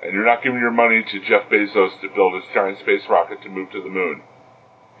 And you're not giving your money to Jeff Bezos to build his giant space rocket to move to the moon.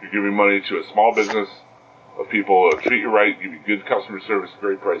 You're giving money to a small business of people who treat you right, give you good customer service,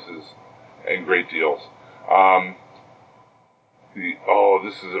 great prices, and great deals.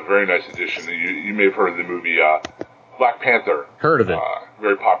 This is a very nice addition. You may have heard of the movie Black Panther. Heard of it.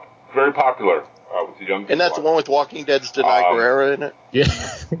 Very popular with the young people. And that's the one with Walking Dead's Denai Guerrera in it? Yeah.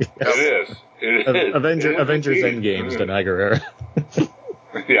 It is. Avengers Endgame's Denai Guerrera.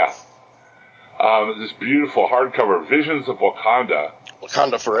 Yeah. This beautiful hardcover, Visions of Wakanda.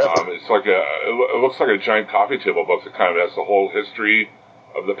 Wakanda Forever. It's like it looks like a giant coffee table book that kind of has the whole history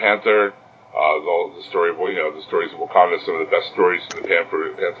of the Panther, the story of the stories of Wakanda, some of the best stories in the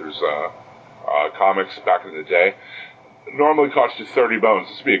Panthers comics back in the day. Normally costs you 30 bones.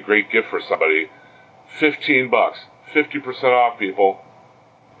 This would be a great gift for somebody. $15, 50% off, people.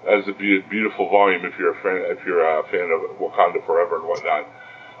 That is a beautiful volume if you're a fan of Wakanda Forever and whatnot.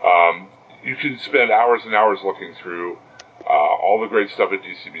 You can spend hours and hours looking through all the great stuff at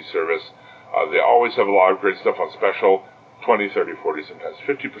DCB Service. They always have a lot of great stuff on special, 20, 30, 40, sometimes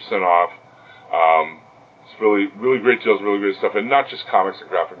 50% off. It's really, really great deals, really great stuff, and not just comics and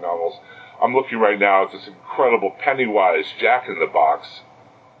graphic novels. I'm looking right now at this incredible Pennywise Jack in the Box.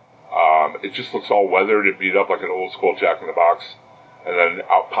 It just looks all weathered and beat up like an old school Jack in the Box, and then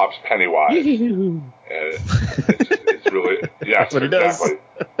out pops Pennywise. And it's really, yeah, that's what exactly.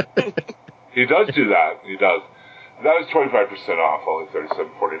 He does do that. He does. That is 25% off, only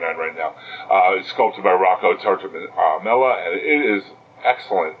 $37.49 right now. It's sculpted by Rocco Tartamella, and it is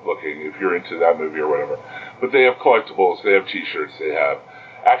excellent looking if you're into that movie or whatever. But they have collectibles, they have T-shirts, they have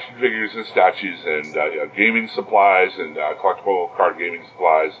action figures and statues, and gaming supplies and collectible card gaming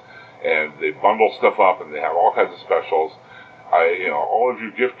supplies, and they bundle stuff up, and they have all kinds of specials. All of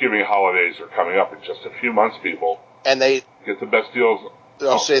your gift-giving holidays are coming up in just a few months, people. And they get the best deals.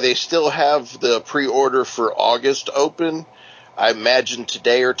 I'll say they still have the pre-order for August open. I imagine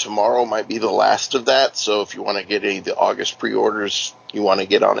today or tomorrow might be the last of that. So if you want to get any of the August pre-orders, you want to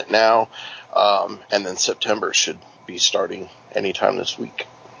get on it now. And then September should be starting anytime this week.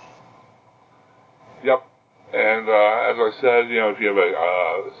 Yep. And as I said, if you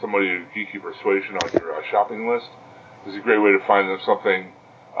have somebody of geeky persuasion on your shopping list, this is a great way to find them something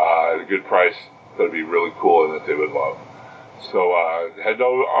at a good price that would be really cool and that they would love. So head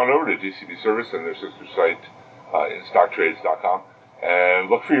on over to DCB Service and their sister site, InStockTrades.com, and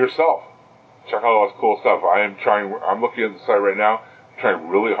look for yourself. Check out all this cool stuff. I'm looking at the site right now, trying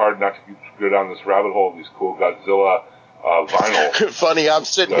really hard not to go down this rabbit hole of these cool Godzilla vinyl. Funny, I'm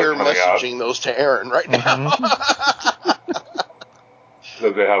sitting here messaging those to Aaron right now.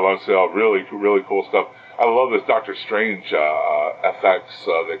 That they have on sale. Really, really cool stuff. I love this Doctor Strange FX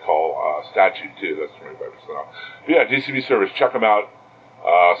they call statue too. That's 25% off. But yeah, DCB Service. Check them out.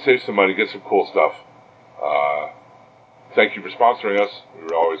 Save some money. Get some cool stuff. Thank you for sponsoring us. We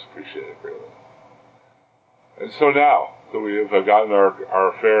would always appreciate it greatly. And so now that we have gotten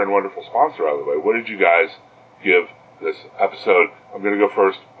our fair and wonderful sponsor out of the way, what did you guys give this episode? I'm going to go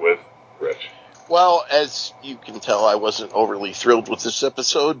first with Rich. Well, as you can tell, I wasn't overly thrilled with this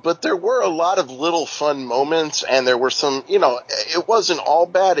episode, but there were a lot of little fun moments, and there were some, it wasn't all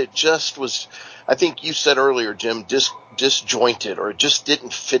bad. It just was, I think you said earlier, Jim, disjointed, or it just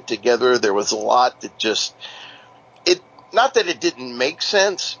didn't fit together. There was a lot that just, not that it didn't make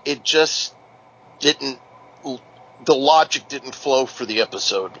sense, it just didn't, the logic didn't flow for the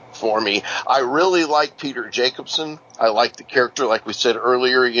episode for me. I really like Peter Jacobson. I like the character, like we said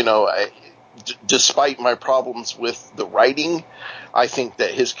earlier, despite my problems with the writing, I think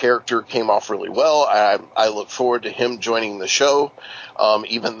that his character came off really well. I look forward to him joining the show,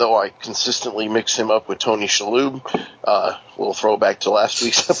 even though I consistently mix him up with Tony Shalhoub. We'll throw back to last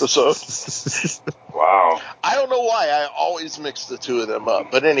week's episode. Wow. I don't know why. I always mix the two of them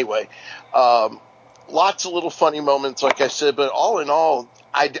up. But anyway, lots of little funny moments, like I said, but all in all,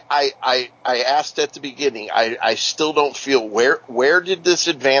 I asked at the beginning, I still don't feel where did this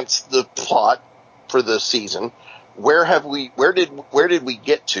advance the plot for the season? Where did we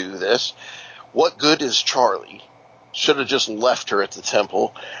get to this? What good is Charlie? Should have just left her at the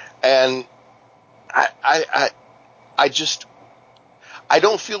temple. And I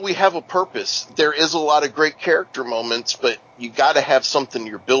don't feel we have a purpose. There is a lot of great character moments, but you got to have something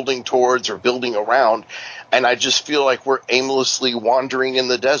you're building towards or building around. And I just feel like we're aimlessly wandering in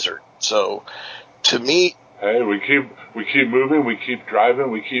the desert. So, to me, hey, we keep moving, we keep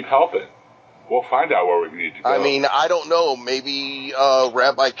driving, we keep helping. We'll find out where we need to go. I mean, I don't know. Maybe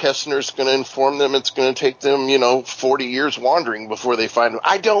Rabbi Kessner's going to inform them it's going to take them, 40 years wandering before they find him.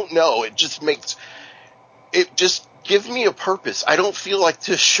 I don't know. It just gives me a purpose. I don't feel like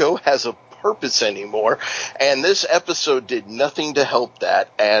this show has a purpose anymore, and this episode did nothing to help that.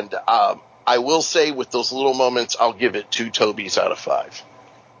 And I will say, with those little moments, I'll give it 2 Tobys out of 5.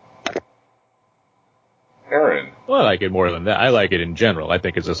 Aaron. Well, I like it more than that. I like it in general. I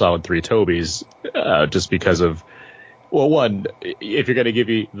think it's a solid 3 Tobys, just because of, well, one, if you're going to give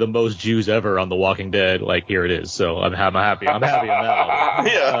me the most Jews ever on The Walking Dead, like, here it is. So I'm happy. I'm happy on that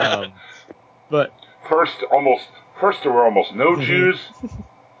level. Yeah. But First there were almost no Jews,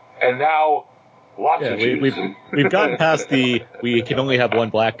 and now lots of Jews. We've gotten past the we can only have one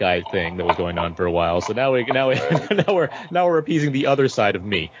black guy thing that was going on for a while. So now we're appeasing the other side of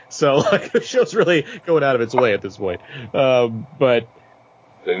me. So like, the show's really going out of its way at this point. But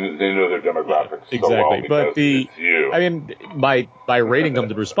they know their demographics exactly. so well, But it's you. I mean, my rating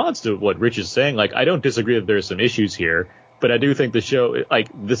comes in response to what Rich is saying. Like, I don't disagree that there's some issues here, but I do think the show, like,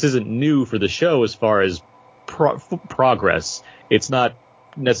 this isn't new for the show as far as progress. It's not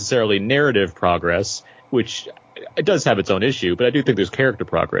necessarily narrative progress, which it does have its own issue, but I do think there's character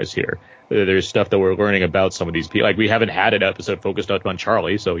progress here. There's stuff that we're learning about some of these people. Like, we haven't had an episode focused on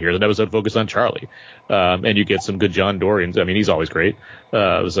Charlie, so here's an episode focused on Charlie. And you get some good John Dorians. I mean, he's always great.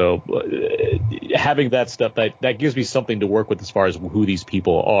 So having that stuff, that gives me something to work with as far as who these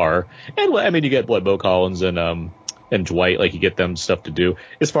people are. And I mean, you get Bo Collins and Dwight, like, you get them stuff to do.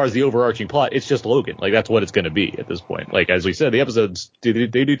 As far as the overarching plot, it's just Logan. Like, that's what it's going to be at this point. Like, as we said, the episodes, they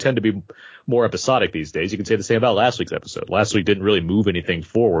do tend to be more episodic these days. You can say the same about last week's episode. Last week didn't really move anything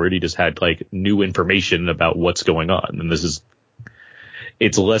forward. He just had, like, new information about what's going on. And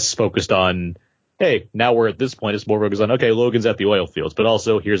it's less focused on, hey, now we're at this point. It's more focused on, okay, Logan's at the oil fields, but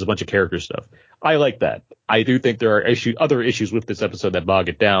also here's a bunch of character stuff. I like that. I do think there are other issues with this episode that bog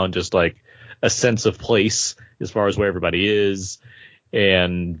it down, just like a sense of place as far as where everybody is,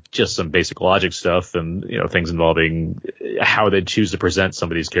 and just some basic logic stuff, and things involving how they choose to present some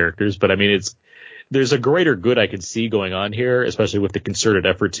of these characters. But I mean, there's a greater good I could see going on here, especially with the concerted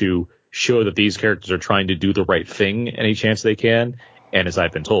effort to show that these characters are trying to do the right thing any chance they can, and as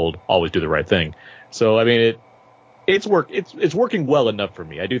I've been told, always do the right thing. So I mean, it's working well enough for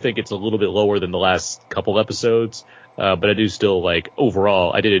me. I do think it's a little bit lower than the last couple episodes, but I do still, like,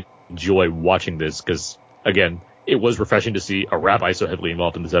 overall, I did enjoy watching this because, again, it was refreshing to see a rabbi so heavily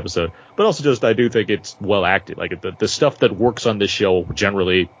involved in this episode, but also just I do think it's well acted. Like, the stuff that works on this show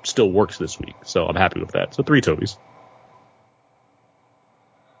generally still works this week, so I'm happy with that. So 3 Tobys.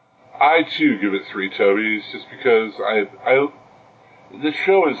 I too give it 3 Tobys, just because this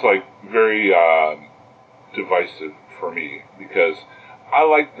show is, like, very divisive for me, because I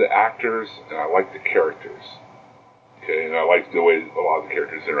like the actors and I like the characters. Okay, and I like the way a lot of the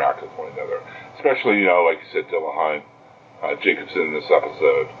characters interact with one another. Especially, like you said, Dylan Hine, Jacobson in this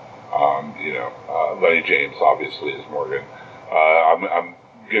episode. Lenny James, obviously, is Morgan. I'm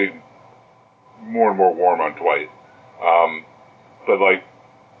getting more and more warm on Dwight. But, like,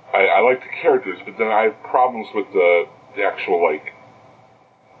 I like the characters, but then I have problems with the actual, like,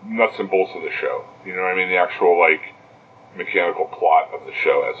 nuts and bolts of the show. You know what I mean? The actual, like, mechanical plot of the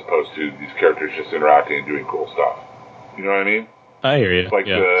show, as opposed to these characters just interacting and doing cool stuff. You know what I mean? I hear you. Like,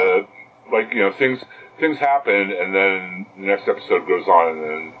 yeah. Things happen, and then the next episode goes on, and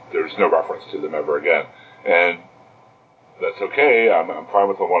then there's no reference to them ever again. And that's okay. I'm fine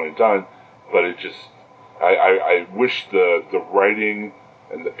with the one and done. But it just, I wish the writing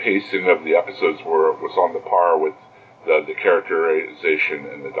and the pacing of the episodes was on the par with the characterization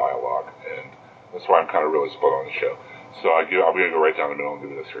and the dialogue, and that's why I'm kind of really split on the show. So I'm going to go right down the middle and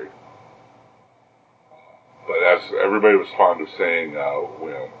give it a 3. But as everybody was fond of saying,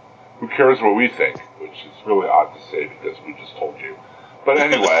 who cares what we think? Which is really odd to say because we just told you. But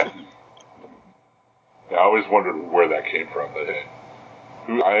anyway, I always wondered where that came from. But hey,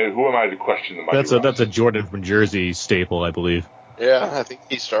 who am I to question the mighty? That's a Jordan from Jersey staple, I believe. Yeah, I think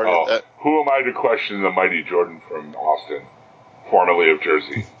he started that. Who am I to question the mighty Jordan from Austin, formerly of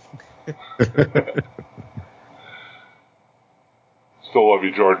Jersey? Still love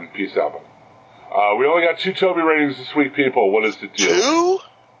you, Jordan. Peace out. We only got 2 Toby ratings this week, people. What is the deal?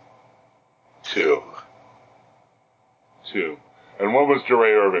 2? 2. And one was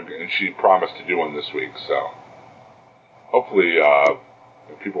DeRay Irvin, and she promised to do one this week, so hopefully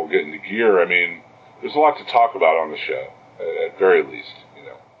if people get into gear. I mean, there's a lot to talk about on the show, at very least,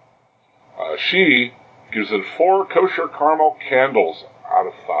 She gives it 4 kosher caramel candles out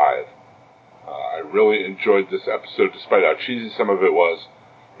of 5. I really enjoyed this episode, despite how cheesy some of it was.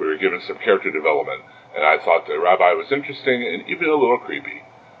 we were given some character development, and I thought the Rabbi was interesting and even a little creepy.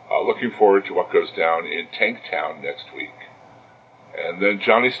 Looking forward to what goes down in Tank Town next week. And then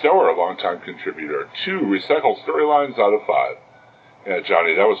Johnny Stower, a longtime contributor, 2 recycled storylines out of 5. Yeah,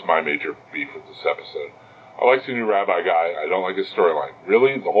 Johnny, that was my major beef with this episode. I like the new Rabbi guy. I don't like his storyline.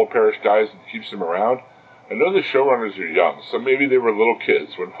 Really? The whole parish dies and keeps him around? I know the showrunners are young, so maybe they were little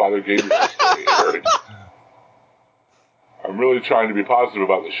kids when Father Gabriel's story aired. I'm really trying to be positive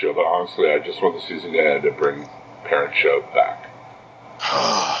about the show, but honestly, I just want the season to end and bring Parent Show back.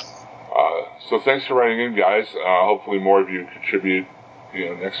 So thanks for writing in, guys. Hopefully more of you contribute,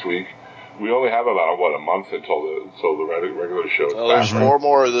 next week. We only have about, a month until the regular show is back. There's 4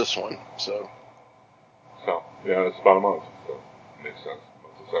 more of this one, so. So, yeah, it's about a month, so it makes sense. A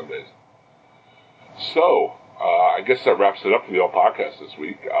month of Sundays. So, I guess that wraps it up for the old podcast this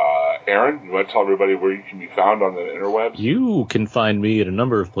week. Aaron, you want to tell everybody where you can be found on the interwebs? You can find me at a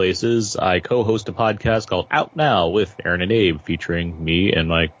number of places. I co-host a podcast called Out Now with Aaron and Abe, featuring me and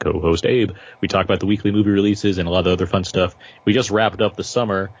my co-host Abe. We talk about the weekly movie releases and a lot of other fun stuff. We just wrapped up the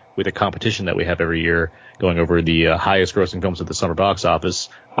summer with a competition that we have every year, going over the highest grossing films at the summer box office,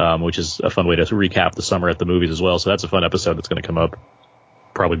 which is a fun way to recap the summer at the movies as well. So that's a fun episode that's going to come up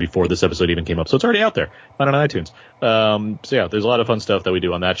probably before this episode even came up. So it's already out there. Find it on iTunes. So yeah, there's a lot of fun stuff that we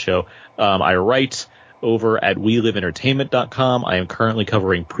do on that show. I write over at WeLiveEntertainment.com. I am currently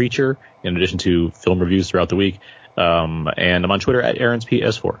covering Preacher in addition to film reviews throughout the week. And I'm on Twitter at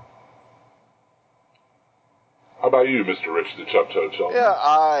AaronsPS4. How about you, Mr. Rich the Chubtoad Sheldon? Yeah,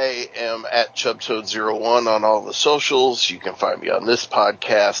 I am at Chubtoad01 on all the socials. You can find me on this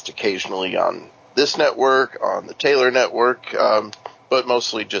podcast, occasionally on this network, on the Taylor Network, but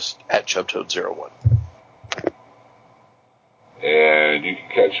mostly just at Chubtoad01. And you can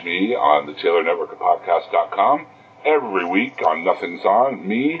catch me on the Taylor Network of Podcast.com every week on Nothing's On.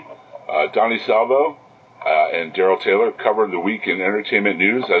 Me, Donnie Salvo, and Daryl Taylor cover the week in entertainment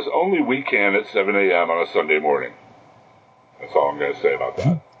news as only we can at 7 a.m. on a Sunday morning. That's all I'm going to say about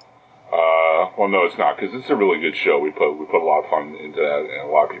that. Well, no, it's not, because it's a really good show. We put a lot of fun into that, and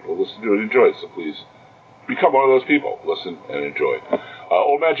a lot of people listen to it and enjoy it, so please become one of those people. Listen and enjoy.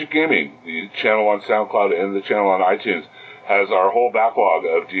 Old Magic Gaming, the channel on SoundCloud and the channel on iTunes, has our whole backlog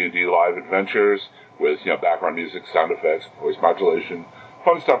of D&D live adventures with background music, sound effects, voice modulation,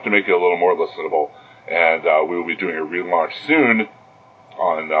 fun stuff to make it a little more listenable. And we will be doing a relaunch soon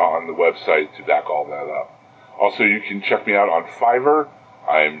on the website to back all that up. Also, you can check me out on Fiverr.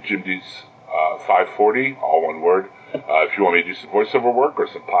 I'm Jim Dietz 540, all one word. If you want me to do some voiceover work or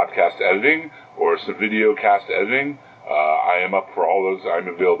some podcast editing or some video cast editing, I am up for all those. I'm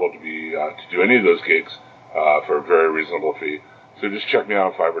available to do any of those gigs for a very reasonable fee. So just check me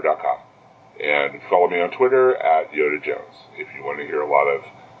out on Fiverr.com. And follow me on Twitter at Yoda Jones if you want to hear a lot of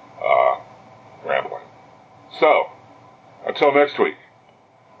rambling. So, until next week,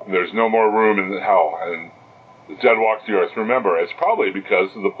 there's no more room in hell, and the dead walk the earth. Remember, it's probably because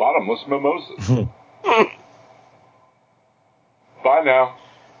of the bottomless mimosas. Bye now.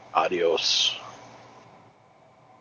 Adios.